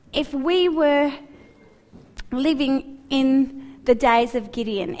if we were living in the days of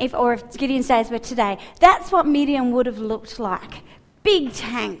Gideon, if Gideon's days were today, that's what Midian would have looked like. Big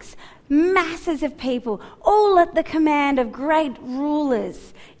tanks, masses of people, all at the command of great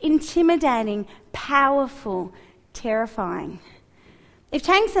rulers, intimidating, powerful, terrifying. If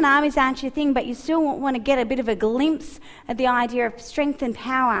tanks and armies aren't your thing, but you still want to get a bit of a glimpse at the idea of strength and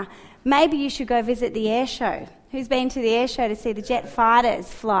power, maybe you should go visit the air show. Who's been to the air show to see the jet fighters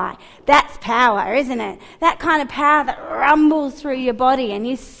fly? That's power, isn't it? That kind of power that rumbles through your body and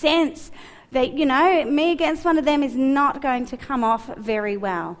you sense that, me against one of them is not going to come off very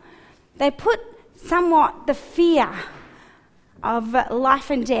well. They put somewhat the fear of life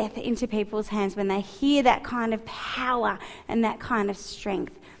and death into people's hands when they hear that kind of power and that kind of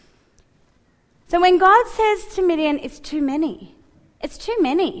strength. So when God says to Midian, it's too many,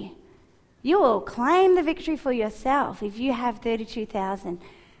 you will claim the victory for yourself if you have 32,000.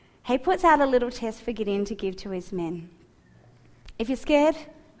 He puts out a little test for Gideon to give to his men. If you're scared,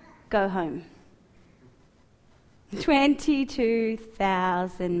 go home.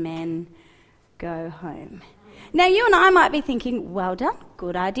 22,000 men go home. Now, you and I might be thinking, well done,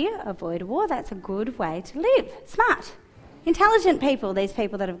 good idea, avoid war, that's a good way to live. Smart, intelligent people, these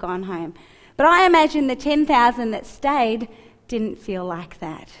people that have gone home. But I imagine the 10,000 that stayed didn't feel like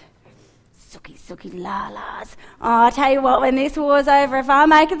that. Suki la-las. Oh, I tell you what, when this war's over, if I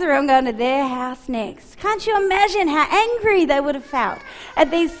make it through, I'm going to their house next. Can't you imagine how angry they would have felt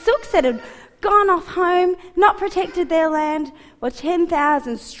at these sooks that had gone off home, not protected their land, while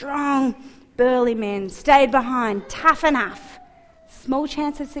 10,000 strong, burly men stayed behind, tough enough. Small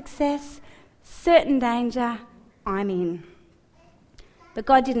chance of success, certain danger, I'm in. But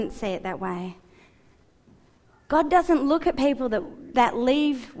God didn't see it that way. God doesn't look at people that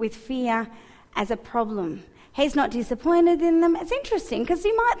leave with fear as a problem. He's not disappointed in them. It's interesting because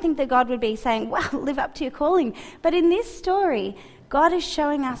you might think that God would be saying, well, live up to your calling. But in this story, God is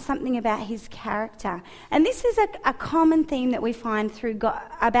showing us something about his character. And this is a common theme that we find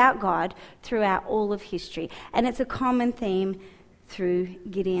about God throughout all of history. And it's a common theme through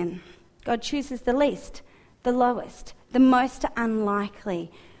Gideon. God chooses the least, the lowest, the most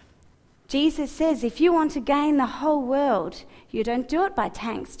unlikely. Jesus says, if you want to gain the whole world, you don't do it by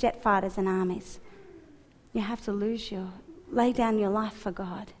tanks, jet fighters and armies. You have to lay down your life for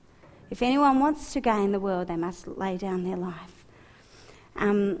God. If anyone wants to gain the world, they must lay down their life.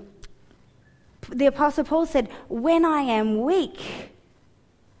 The Apostle Paul said, when I am weak,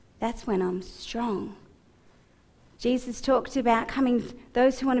 that's when I'm strong. Jesus talked about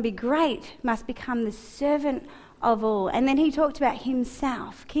those who want to be great must become the servant of all. And then he talked about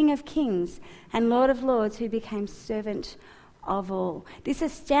himself, King of Kings and Lord of Lords, who became servant of all. This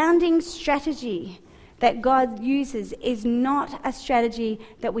astounding strategy that God uses is not a strategy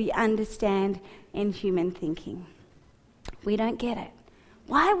that we understand in human thinking. We don't get it.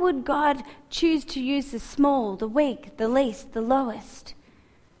 Why would God choose to use the small, the weak, the least, the lowest?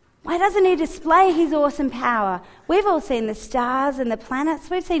 Why doesn't he display his awesome power? We've all seen the stars and the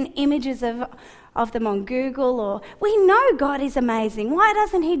planets. We've seen images of them on Google, or we know God is amazing. Why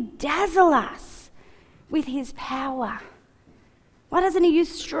doesn't he dazzle us with his power? Why doesn't he use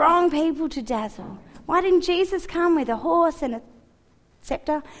strong people to dazzle? Why didn't Jesus come with a horse and a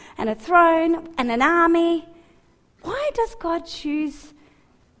scepter and a throne and an army? Why does God choose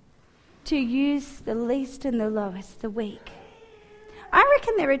to use the least and the lowest, the weak? I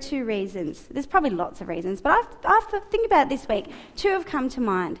reckon there are two reasons. There's probably lots of reasons, but I've think about it this week. Two have come to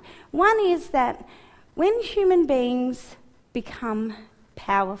mind. One is that when human beings become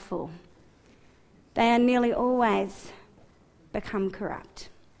powerful, they are nearly always become corrupt.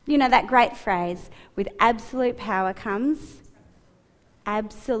 You know that great phrase, with absolute power comes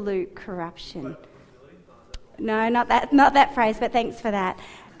absolute corruption. No, not that phrase, but thanks for that.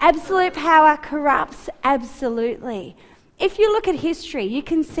 Absolute power corrupts absolutely. If you look at history, you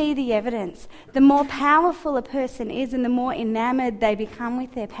can see the evidence. The more powerful a person is and the more enamoured they become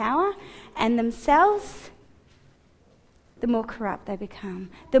with their power and themselves, the more corrupt they become.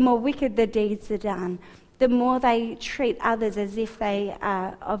 The more wicked the deeds are done. The more they treat others as if they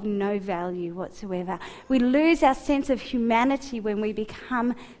are of no value whatsoever. We lose our sense of humanity when we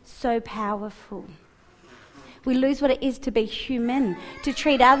become so powerful. We lose what it is to be human, to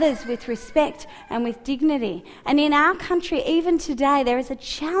treat others with respect and with dignity. And in our country, even today, there is a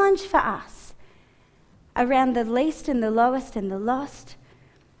challenge for us around the least and the lowest and the lost,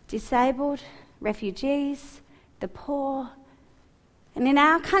 disabled, refugees, the poor. And in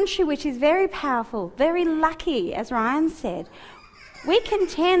our country, which is very powerful, very lucky, as Ryan said, we can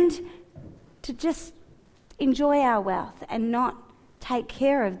tend to just enjoy our wealth and not take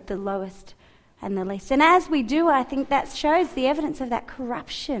care of the lowest and the least. And as we do, I think that shows the evidence of that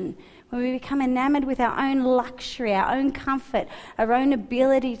corruption, when we become enamored with our own luxury, our own comfort, our own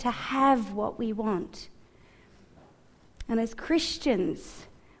ability to have what we want. And as Christians,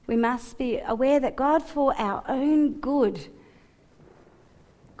 we must be aware that God, for our own good,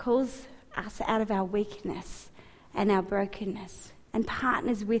 calls us out of our weakness and our brokenness and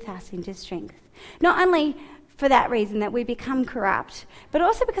partners with us into strength. Not only for that reason that we become corrupt, but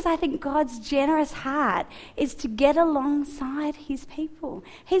also because I think God's generous heart is to get alongside his people.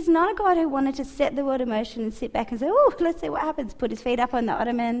 He's not a God who wanted to set the world in motion and sit back and say, oh, let's see what happens, put his feet up on the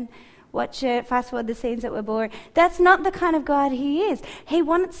ottoman, watch it, fast forward the scenes that were boring. That's not the kind of God he is. He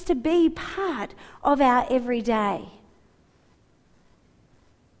wants to be part of our everyday.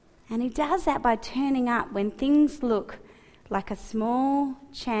 And he does that by turning up when things look like a small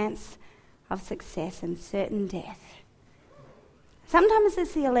chance of success and certain death. Sometimes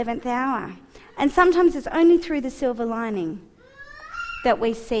it's the 11th hour, and sometimes it's only through the silver lining that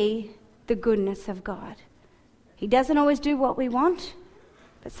we see the goodness of God. He doesn't always do what we want,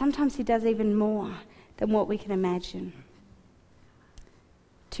 but sometimes he does even more than what we can imagine.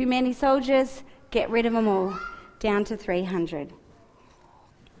 Too many soldiers, get rid of them all, down to 300.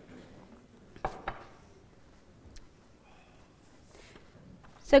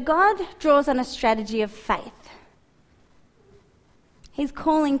 So God draws on a strategy of faith. He's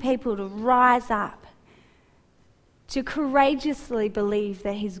calling people to rise up, to courageously believe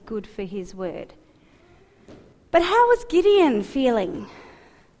that he's good for his word. But how was Gideon feeling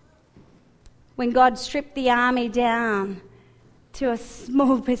when God stripped the army down to a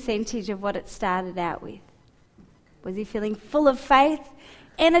small percentage of what it started out with? Was he feeling full of faith,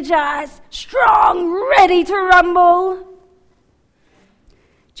 energized, strong, ready to rumble?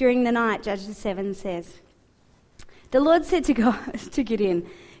 During the night, Judges 7 says, the Lord said to Gideon,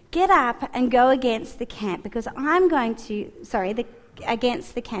 get up and go against the camp against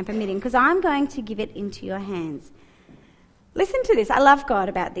the camp of Midian, because I'm going to give it into your hands. Listen to this. I love God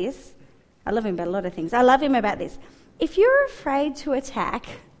about this. I love him about a lot of things. I love him about this. If you're afraid to attack,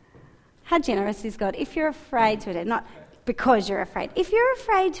 how generous is God? If you're afraid to attack, not because you're afraid. If you're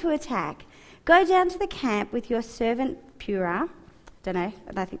afraid to attack, go down to the camp with your servant Purah. Don't know,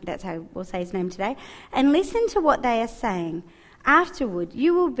 I think that's how we'll say his name today. And listen to what they are saying. Afterward,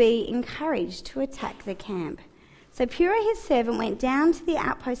 you will be encouraged to attack the camp. So Purah, his servant, went down to the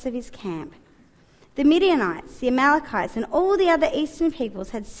outposts of his camp. The Midianites, the Amalekites, and all the other eastern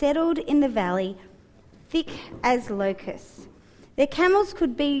peoples had settled in the valley, thick as locusts. Their camels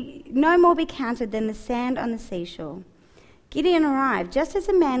could no more be counted than the sand on the seashore. Gideon arrived just as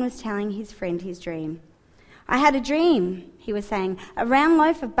a man was telling his friend his dream. I had a dream, he was saying. A round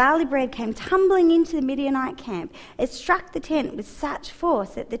loaf of barley bread came tumbling into the Midianite camp. It struck the tent with such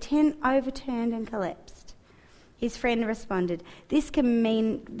force that the tent overturned and collapsed. His friend responded, This can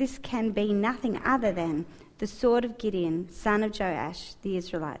be nothing other than the sword of Gideon, son of Joash, the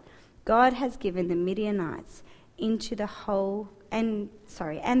Israelite. God has given the Midianites and the whole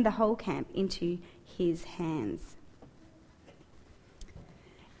camp into his hands.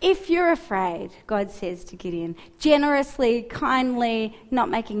 If you're afraid, God says to Gideon, generously, kindly, not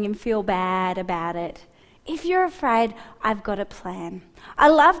making him feel bad about it. If you're afraid, I've got a plan. I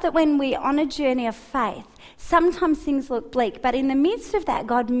love that when we're on a journey of faith, sometimes things look bleak, but in the midst of that,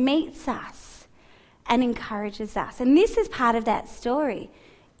 God meets us and encourages us. And this is part of that story.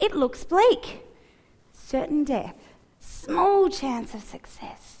 It looks bleak. Certain death, small chance of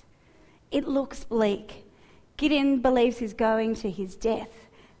success. It looks bleak. Gideon believes he's going to his death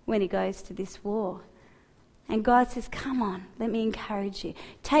when he goes to this war. And God says, come on, let me encourage you.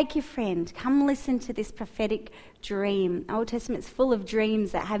 Take your friend, come listen to this prophetic dream. Old Testament's full of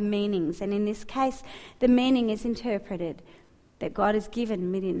dreams that have meanings, and in this case, the meaning is interpreted that God has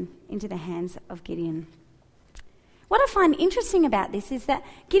given Midian into the hands of Gideon. What I find interesting about this is that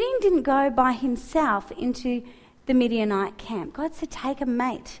Gideon didn't go by himself into the Midianite camp. God said, take a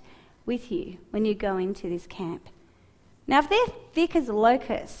mate with you when you go into this camp. Now, if they're thick as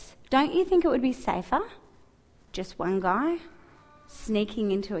locusts, don't you think it would be safer? Just one guy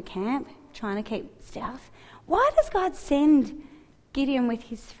sneaking into a camp, trying to keep stealth. Why does God send Gideon with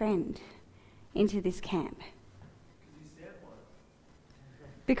his friend into this camp?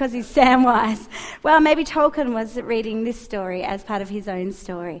 Because he's Samwise. Well, maybe Tolkien was reading this story as part of his own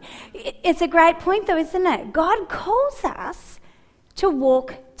story. It's a great point though, isn't it? God calls us to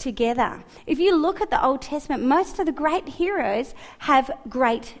walk together. If you look at the Old Testament, most of the great heroes have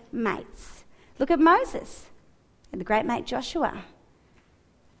great mates. Look at Moses and the great mate Joshua.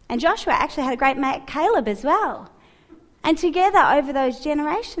 And Joshua actually had a great mate Caleb as well. And together, over those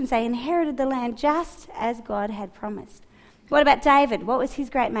generations, they inherited the land just as God had promised. What about David? What was his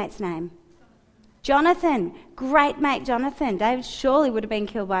great mate's name? Jonathan. Great mate Jonathan. David surely would have been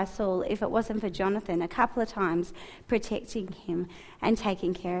killed by Saul if it wasn't for Jonathan a couple of times protecting him and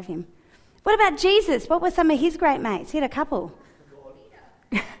taking care of him. What about Jesus? What were some of his great mates? He had a couple.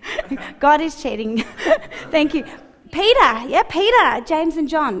 God is cheating. Thank you. Peter, James and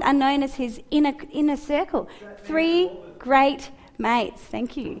John are known as his inner circle. 3 great mates.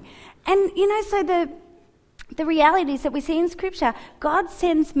 Thank you. And, so the reality is that we see in Scripture, God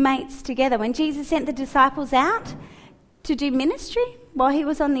sends mates together. When Jesus sent the disciples out to do ministry while he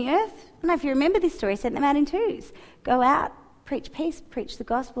was on the earth, I don't know if you remember this story, he sent them out in twos. Go out, preach peace, preach the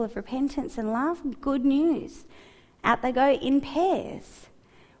gospel of repentance and love, good news. Out they go in pairs.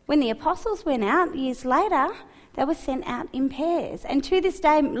 When the apostles went out years later, they were sent out in pairs. And to this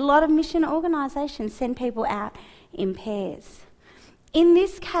day, a lot of mission organisations send people out in pairs. In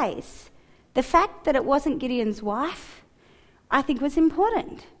this case, the fact that it wasn't Gideon's wife, I think was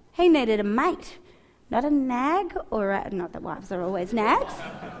important. He needed a mate, not a nag, not that wives are always nags,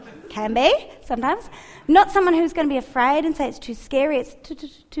 can be sometimes. Not someone who's going to be afraid and say it's too scary, it's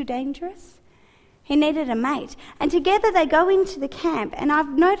too dangerous. He needed a mate. And together they go into the camp, and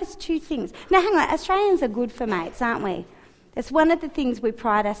I've noticed 2 things. Now, hang on, Australians are good for mates, aren't we? That's one of the things we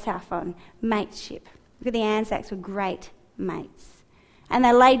pride ourselves on, mateship. Look at the Anzacs, were great mates. And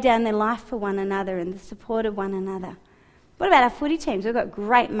they laid down their life for one another and supported one another. What about our footy teams? We've got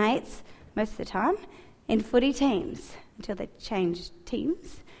great mates most of the time in footy teams until they change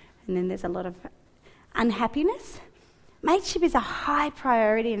teams, and then there's a lot of unhappiness. Mateship is a high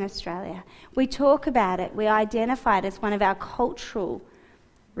priority in Australia. We talk about it. We identify it as one of our cultural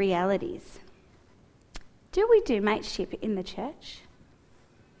realities. Do we do mateship in the church?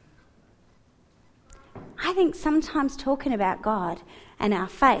 I think sometimes talking about God and our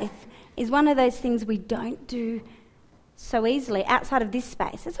faith is one of those things we don't do so easily outside of this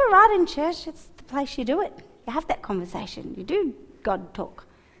space. It's all right in church. It's the place you do it. You have that conversation. You do God talk.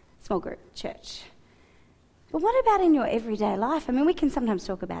 Small group, church. But what about in your everyday life? I mean, we can sometimes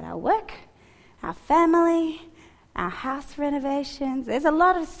talk about our work, our family, our house renovations. There's a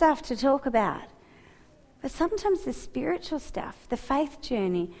lot of stuff to talk about. But sometimes the spiritual stuff, the faith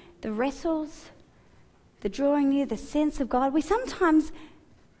journey, the wrestles, the drawing near, the sense of God, we sometimes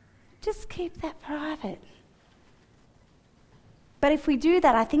just keep that private. But if we do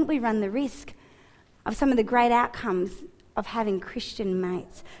that, I think we run the risk of some of the great outcomes of having Christian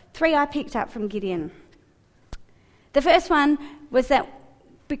mates. 3 I picked up from Gideon. The first one was that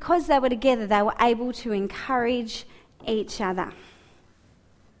because they were together, they were able to encourage each other.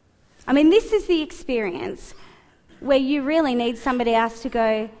 I mean, this is the experience where you really need somebody else to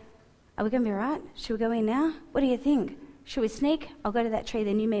go, are we going to be all right? Should we go in now? What do you think? Should we sneak? I'll go to that tree,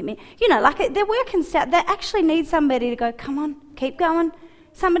 then you meet me. They're working stuff. They actually need somebody to go, come on, keep going.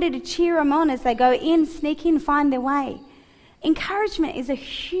 Somebody to cheer them on as they go in, sneak in, find their way. Encouragement is a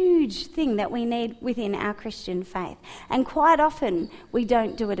huge thing that we need within our Christian faith. And quite often, we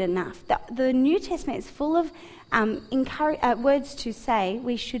don't do it enough. The New Testament is full of words to say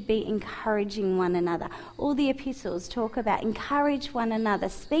we should be encouraging one another. All the epistles talk about encourage one another,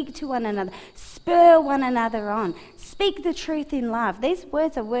 speak to one another, spur one another on, speak the truth in love. These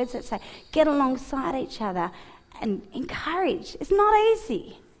words are words that say get alongside each other and encourage. It's not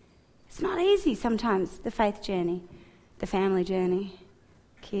easy. It's not easy sometimes, the faith journey. The family journey,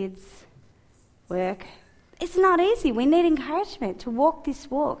 kids, work. It's not easy. We need encouragement to walk this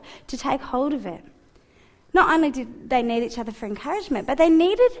walk, to take hold of it. Not only did they need each other for encouragement, but they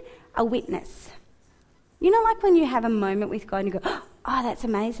needed a witness. Like when you have a moment with God and you go, oh, that's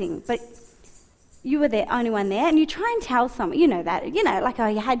amazing. But you were the only one there and you try and tell someone, you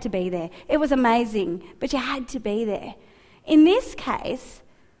had to be there. It was amazing, but you had to be there. In this case,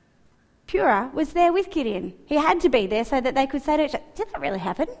 Purah was there with Gideon. He had to be there so that they could say to each other, did that really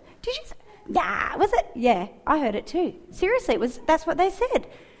happen? Did you say, nah, was it? Yeah, I heard it too. Seriously, that's what they said.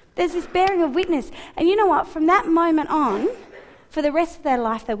 There's this bearing of witness. And you know what? From that moment on, for the rest of their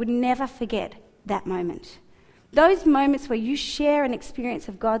life, they would never forget that moment. Those moments where you share an experience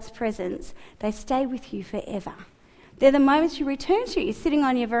of God's presence, they stay with you forever. They're the moments you return to. You're sitting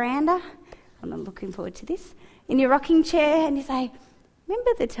on your veranda. I'm not looking forward to this. In your rocking chair, and you say,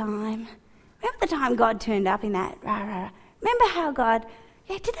 remember the time God turned up in that? Remember how God,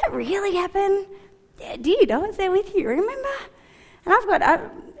 did that really happen? Yeah, did. I was there with you, remember? And I've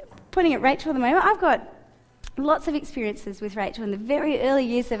got, pointing at Rachel at the moment, I've got lots of experiences with Rachel in the very early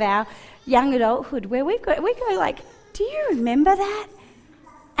years of our young adulthood where we go like, do you remember that?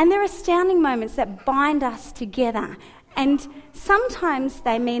 And they're astounding moments that bind us together And sometimes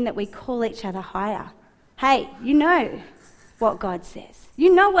they mean that we call each other higher. Hey, you know what God says.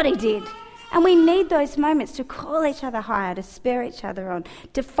 You know what he did. And we need those moments to call each other higher, to spur each other on,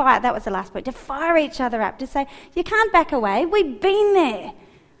 to fire, that was the last point, to fire each other up, to say, you can't back away. We've been there.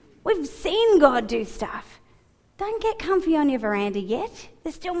 We've seen God do stuff. Don't get comfy on your veranda yet.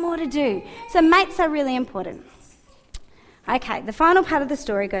 There's still more to do. So mates are really important. Okay, the final part of the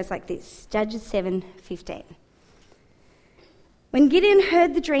story goes like this, Judges 7:15. When Gideon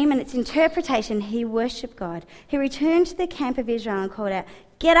heard the dream and its interpretation, he worshipped God. He returned to the camp of Israel and called out,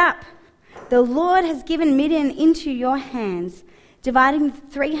 "Get up! The Lord has given Midian into your hands." Dividing the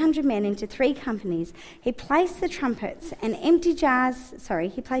 300 men into 3 companies, he placed trumpets and empty jars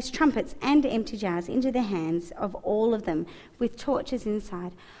into the hands of all of them, with torches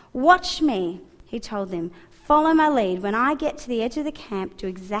inside. "Watch me," he told them. "Follow my lead. When I get to the edge of the camp, do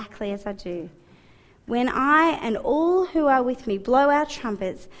exactly as I do. When I and all who are with me blow our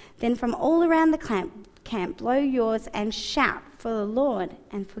trumpets, then from all around the camp blow yours and shout for the Lord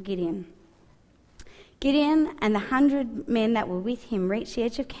and for Gideon." Gideon and the 100 men that were with him reached the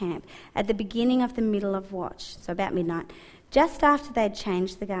edge of camp at the beginning of the middle of watch, so about midnight, just after they'd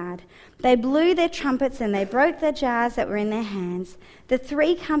changed the guard. They blew their trumpets and they broke the jars that were in their hands. The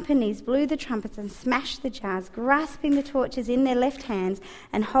 3 companies blew the trumpets and smashed the jars, grasping the torches in their left hands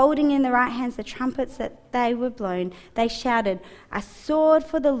and holding in the right hands the trumpets that they were blown. They shouted, "A sword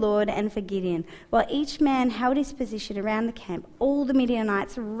for the Lord and for Gideon." While each man held his position around the camp, all the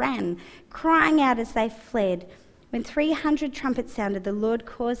Midianites ran, crying out as they fled. When 300 trumpets sounded, the Lord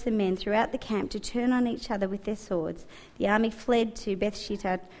caused the men throughout the camp to turn on each other with their swords. The army fled to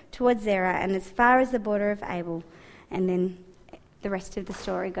Bethshittah towards Zerah and as far as the border of Abel. And then the rest of the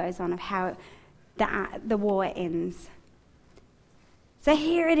story goes on of how the war ends. So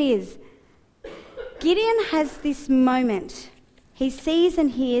here it is. Gideon has this moment. He sees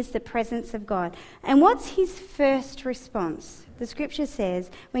and hears the presence of God. And what's his first response? The scripture says,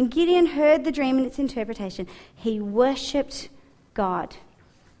 when Gideon heard the dream and its interpretation, he worshipped God.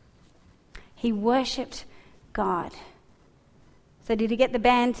 He worshipped God. So did he get the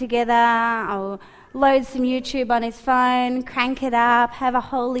band together or load some YouTube on his phone, crank it up, have a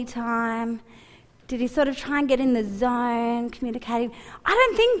holy time? Did he sort of try and get in the zone, communicating? I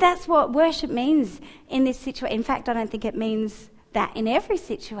don't think that's what worship means in this situation. In fact, I don't think it means that in every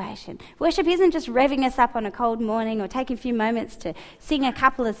situation. Worship isn't just revving us up on a cold morning or taking a few moments to sing a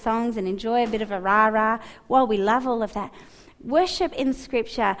couple of songs and enjoy a bit of a rah-rah. While we love all of that, worship in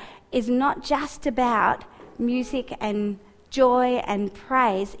Scripture is not just about music and joy and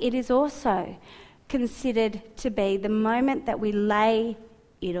praise. It is also considered to be the moment that we lay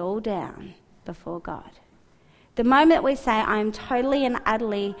it all down before God. The moment that we say, I am totally and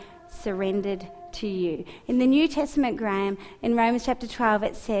utterly surrendered to you. In the New Testament, Graham, in Romans chapter 12,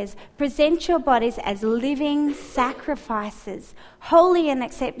 it says, present your bodies as living sacrifices, holy and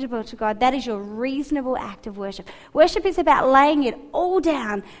acceptable to God. That is your reasonable act of worship. Worship is about laying it all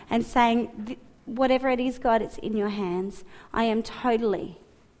down and saying, whatever it is, God, it's in your hands. I am totally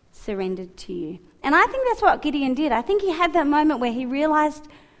surrendered to you. And I think that's what Gideon did. I think he had that moment where he realised,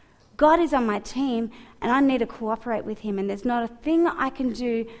 God is on my team and I need to cooperate with him, and there's not a thing I can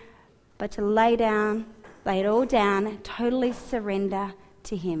do but to lay it all down, totally surrender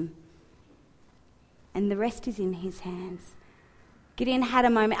to him. And the rest is in his hands. Gideon had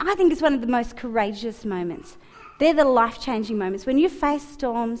a moment, I think it's one of the most courageous moments. They're the life-changing moments. When you face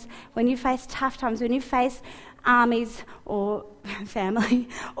storms, when you face tough times, when you face armies or family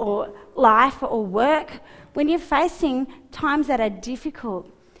or life or work, when you're facing times that are difficult,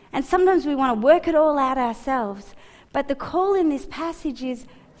 and sometimes we want to work it all out ourselves, but the call in this passage is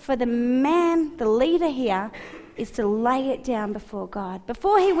for the man, the leader here, is to lay it down before God.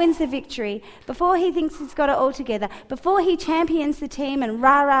 Before he wins the victory, before he thinks he's got it all together, before he champions the team and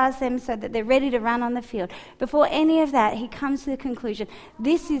rah-rahs them so that they're ready to run on the field, before any of that, he comes to the conclusion,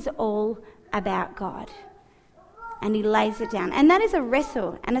 this is all about God. And he lays it down. And that is a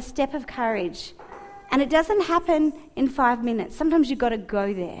wrestle and a step of courage. And it doesn't happen in 5 minutes. Sometimes you've got to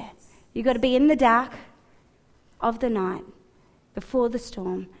go there. You've got to be in the dark of the night, before the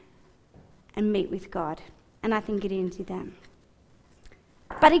storm, and meet with God. And I think Gideon did that.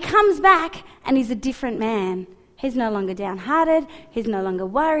 But he comes back and he's a different man. He's no longer downhearted. He's no longer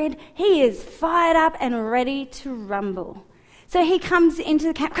worried. He is fired up and ready to rumble. So he comes into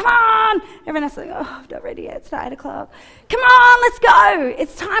the camp. Come on! Everyone else is like, I'm not ready yet. It's not 8 o'clock. Come on, let's go.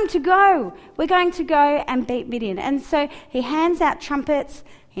 It's time to go. We're going to go and beat Midian. And so he hands out trumpets.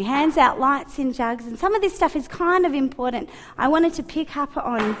 He hands out lights in jugs, and some of this stuff is kind of important. I wanted to pick up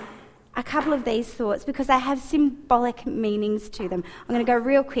on a couple of these thoughts because they have symbolic meanings to them. I'm going to go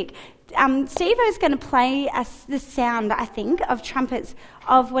real quick. Steve-O's going to play us the sound, I think, of trumpets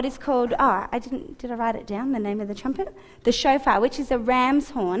of what is called, did I write it down, the name of the trumpet? The shofar, which is a ram's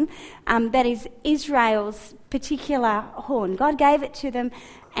horn. That is Israel's particular horn. God gave it to them,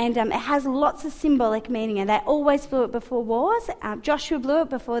 and it has lots of symbolic meaning, and they always blew it before wars. Joshua blew it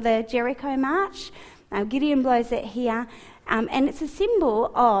before the Jericho march. Gideon blows it here. And it's a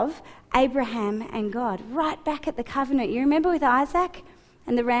symbol of Abraham and God, right back at the covenant. You remember with Isaac?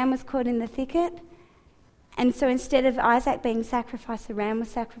 And the ram was caught in the thicket. And so instead of Isaac being sacrificed, the ram was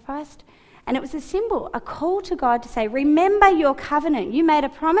sacrificed. And it was a symbol, a call to God to say, remember your covenant. You made a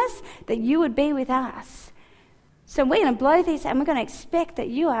promise that you would be with us. So we're going to blow this and we're going to expect that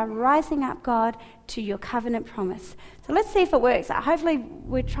you are rising up, God, to your covenant promise. So let's see if it works. Hopefully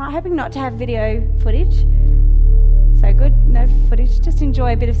we're hoping not to have video footage. So good, no footage. Just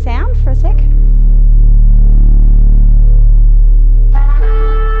enjoy a bit of sound for a sec.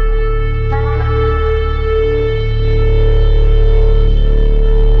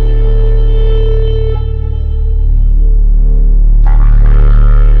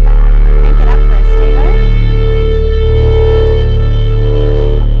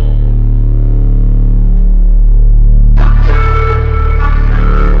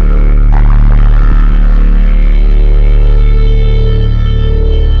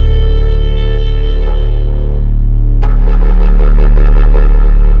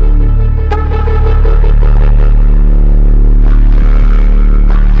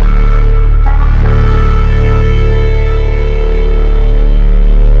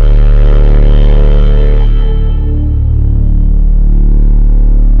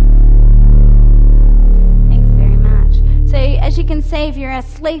 If you're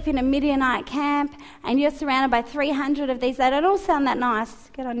asleep in a Midianite camp and you're surrounded by 300 of these, they don't all sound that nice.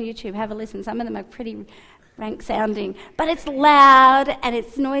 Get on YouTube, have a listen. Some of them are pretty rank sounding. But it's loud and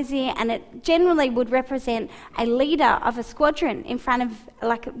it's noisy, and it generally would represent a leader of a squadron in front of,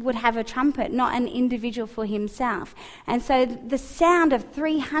 like, would have a trumpet, not an individual for himself. And so the sound of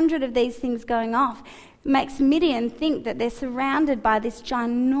 300 of these things going off makes Midian think that they're surrounded by this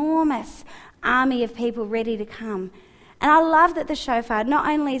ginormous army of people ready to come. And I love that the shofar, not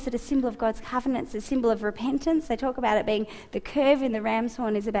only is it a symbol of God's covenant, it's a symbol of repentance. They talk about it being the curve in the ram's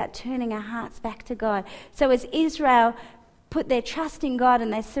horn is about turning our hearts back to God. So as Israel put their trust in God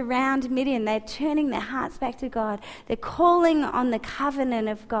and they surround Midian, they're turning their hearts back to God. They're calling on the covenant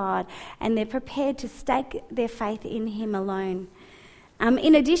of God, and they're prepared to stake their faith in Him alone.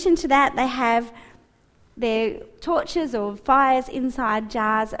 In addition to that, they have their torches or fires inside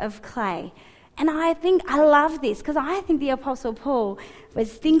jars of clay. And I love this because I think the Apostle Paul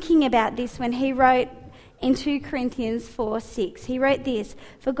was thinking about this when he wrote in 2 Corinthians 4:6. He wrote this: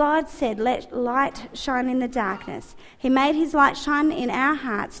 "For God said, let light shine in the darkness. He made His light shine in our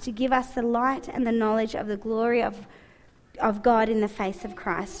hearts to give us the light and the knowledge of the glory of God in the face of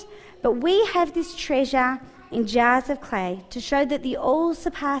Christ. But we have this treasure in jars of clay to show that the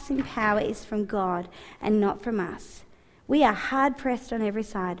all-surpassing power is from God and not from us. We are hard-pressed on every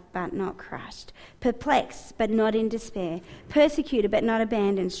side, but not crushed, perplexed, but not in despair, persecuted, but not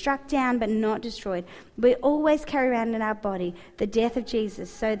abandoned, struck down, but not destroyed. We always carry around in our body the death of Jesus,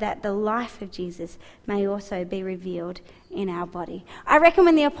 so that the life of Jesus may also be revealed in our body." I reckon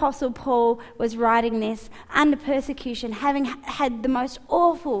when the Apostle Paul was writing this, under persecution, having had the most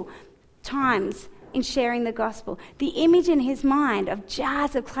awful times in sharing the gospel, the image in his mind of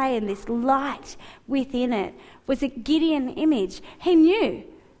jars of clay and this light within it was a Gideon image. He knew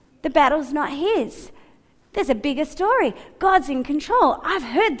the battle's not his. There's a bigger story. God's in control. I've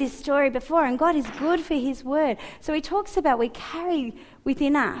heard this story before, and God is good for His word. So he talks about we carry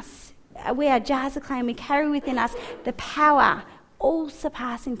within us, we are jars of clay, and we carry within us the power,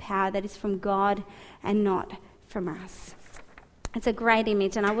 all-surpassing power that is from God and not from us. It's a great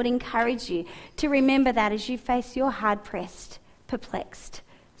image, and I would encourage you to remember that as you face your hard-pressed, perplexed,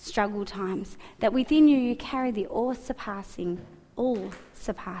 struggle times, that within you carry the all-surpassing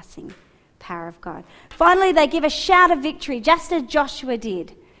power of God. Finally, they give a shout of victory, just as Joshua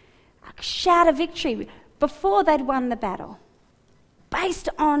did. A shout of victory before they'd won the battle, based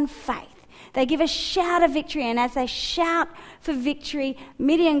on faith. They give a shout of victory, and as they shout for victory,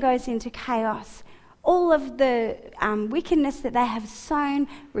 Midian goes into chaos. All of the wickedness that they have sown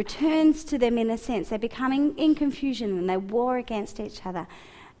returns to them in a sense. They're becoming in confusion and they war against each other,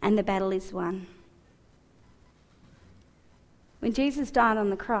 and the battle is won. When Jesus died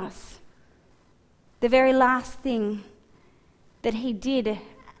on the cross, the very last thing that He did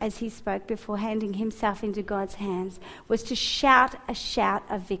as he spoke before handing himself into God's hands, was to shout a shout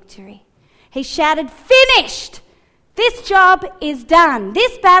of victory. He shouted, "Finished! This job is done.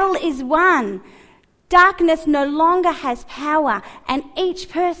 This battle is won. Darkness no longer has power, and each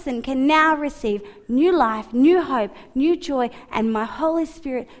person can now receive new life, new hope, new joy, and my Holy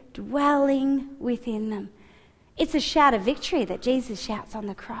Spirit dwelling within them." It's a shout of victory that Jesus shouts on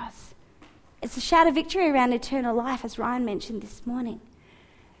the cross. It's a shout of victory around eternal life, as Ryan mentioned this morning.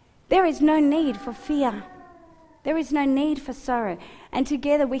 There is no need for fear. There is no need for sorrow. And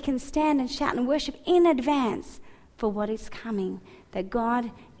together we can stand and shout and worship in advance for what is coming, that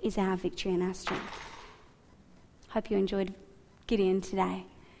God is our victory and our strength. Hope you enjoyed Gideon today.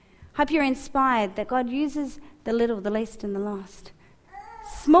 Hope you're inspired that God uses the little, the least, and the lost.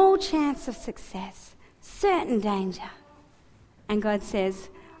 Small chance of success, certain danger. And God says,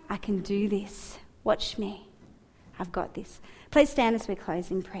 "I can do this. Watch me. I've got this." Please stand as we close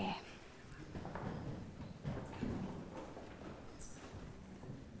in prayer.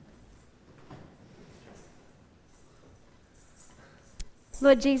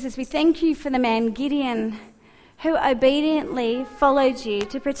 Lord Jesus, we thank you for the man Gideon, who obediently followed you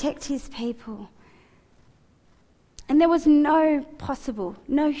to protect his people. And there was no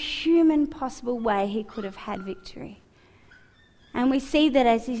human possible way he could have had victory. And we see that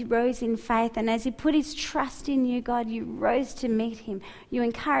as he rose in faith and as he put his trust in you, God, you rose to meet him. You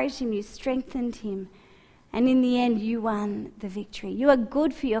encouraged him, you strengthened him. And in the end, you won the victory. You are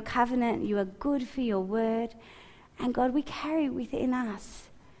good for your covenant. You are good for your word. And God, we carry within us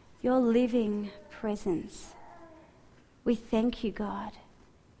your living presence. We thank you, God,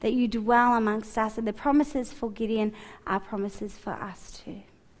 that you dwell amongst us, and the promises for Gideon are promises for us too.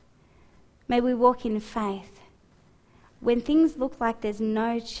 May we walk in faith. When things look like there's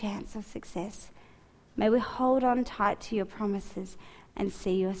no chance of success, may we hold on tight to your promises and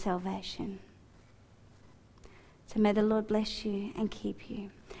see your salvation. So may the Lord bless you and keep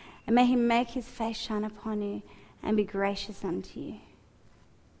you. And may he make his face shine upon you and be gracious unto you.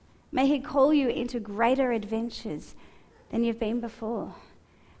 May he call you into greater adventures than you've been before.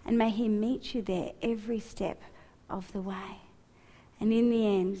 And may he meet you there every step of the way. And in the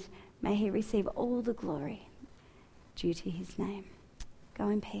end, may he receive all the glory due to his name. Go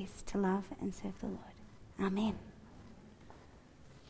in peace to love and serve the Lord. Amen.